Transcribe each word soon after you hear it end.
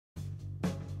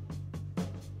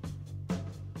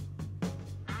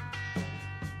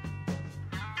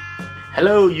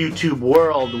Hello YouTube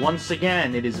world, once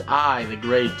again it is I, the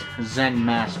great Zen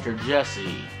Master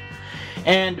Jesse.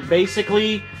 And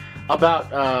basically,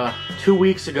 about 2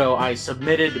 weeks ago I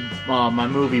submitted my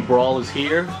movie Brawl is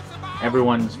here.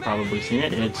 Everyone's probably seen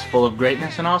it, it's full of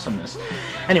greatness and awesomeness.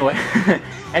 Anyway,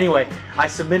 I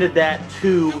submitted that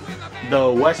to the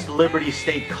West Liberty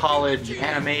State College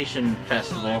Animation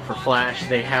Festival for Flash.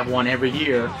 They have one every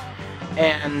year.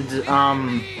 And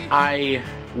I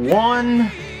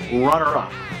won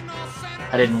runner-up.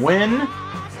 I didn't win.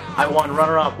 I won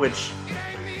runner-up, which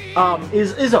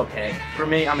is okay for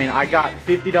me. I mean, I got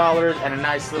 $50 and a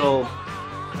nice little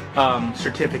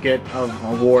certificate of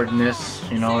awardness,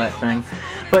 you know, that thing.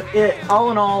 But all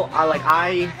in all, I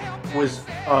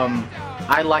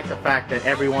like the fact that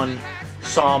everyone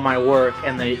saw my work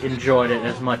and they enjoyed it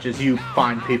as much as you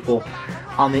fine people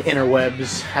on the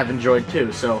interwebs have enjoyed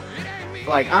too. So,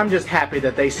 like, I'm just happy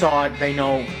that they saw it. They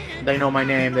know my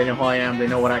name, they know who I am, they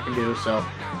know what I can do, so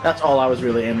that's all I was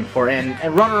really aiming for. And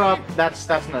runner-up, that's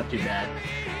not too bad.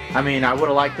 I mean, I would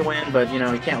have liked to win, but, you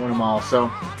know, you can't win them all.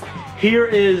 So here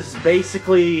is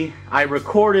basically, I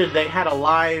recorded, they had a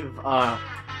live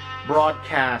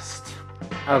broadcast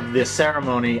of this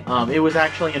ceremony. It was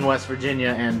actually in West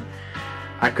Virginia, and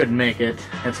I couldn't make it.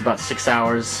 It's about 6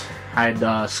 hours. I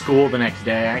had school the next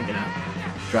day. I gotta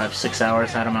drive 6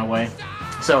 hours out of my way.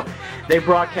 So they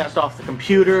broadcast off the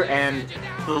computer, and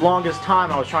for the longest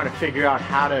time I was trying to figure out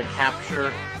how to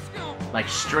capture like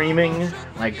streaming,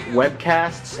 like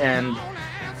webcasts, and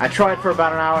I tried for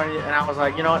about an hour and I was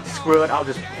like, you know what, screw it, I'll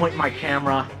just point my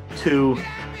camera to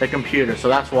the computer. So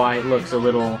that's why it looks a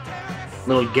little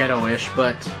ghetto-ish,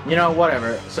 but you know,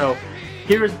 whatever. So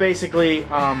here is basically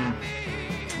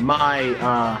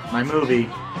my movie,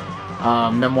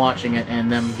 them watching it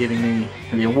and them giving me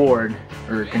the award,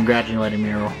 or congratulating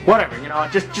me, or whatever, you know,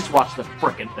 just watch the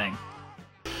frickin' thing.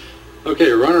 Okay,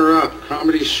 runner-up,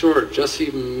 comedy short,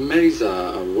 Jesse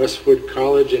Meza of Westwood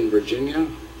College in Virginia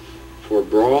for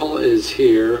Brawl is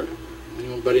here.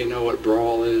 Anybody know what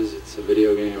Brawl is? It's a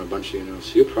video game, a bunch of you know,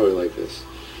 so you'll probably like this.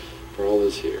 Brawl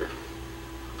is here.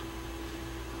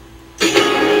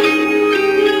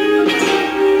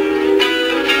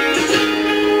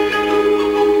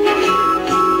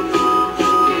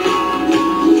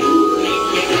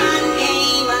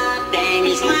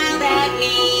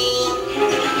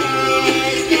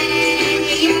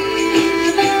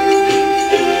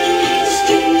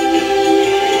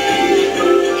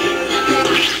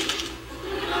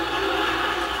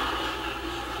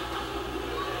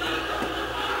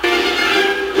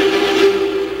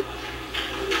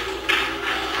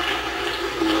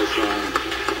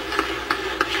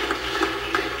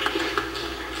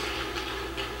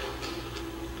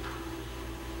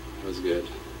 Was good.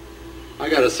 I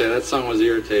gotta say, that song was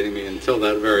irritating me until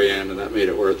that very end, and that made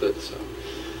it worth it. So,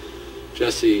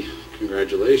 Jesse,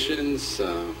 congratulations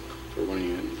for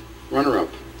winning it. Runner-up.